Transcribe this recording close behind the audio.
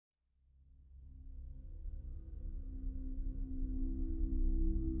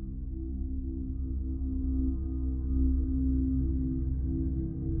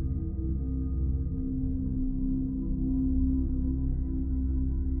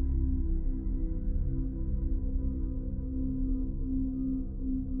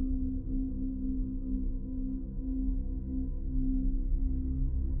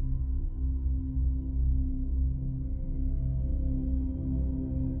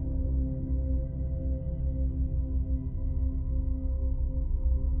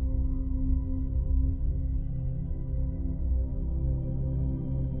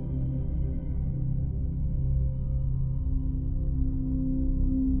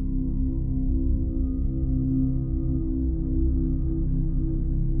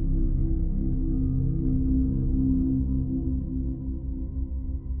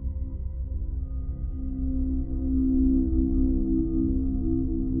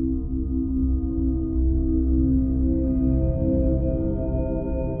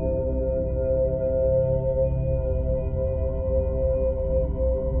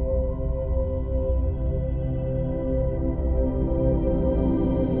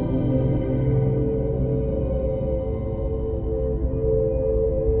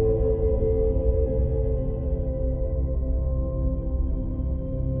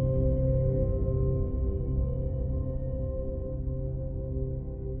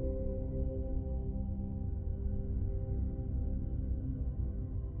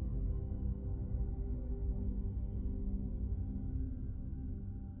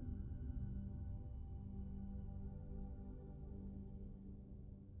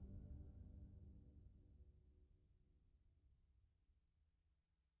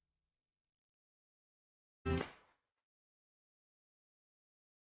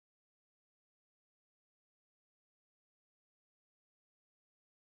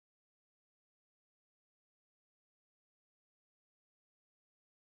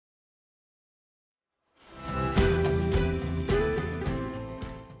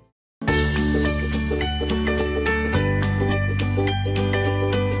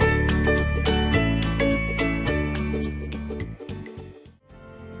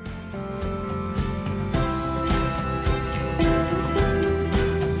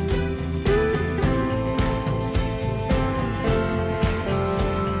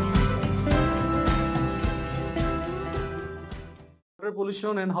water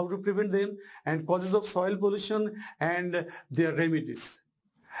pollution and how to prevent them, and causes of soil pollution and their remedies.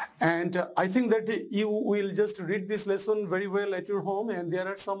 And I think that you will just read this lesson very well at your home, and there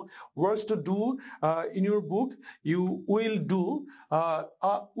are some works to do in your book. You will do.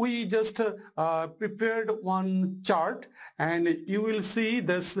 We just prepared one chart, and you will see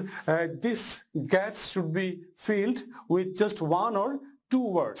this. This gaps should be filled with just one or two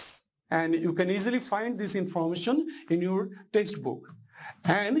words, and you can easily find this information in your textbook.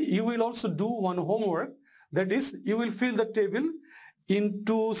 And you will also do one homework, that is, you will fill the table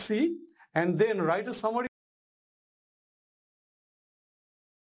into C and then write a summary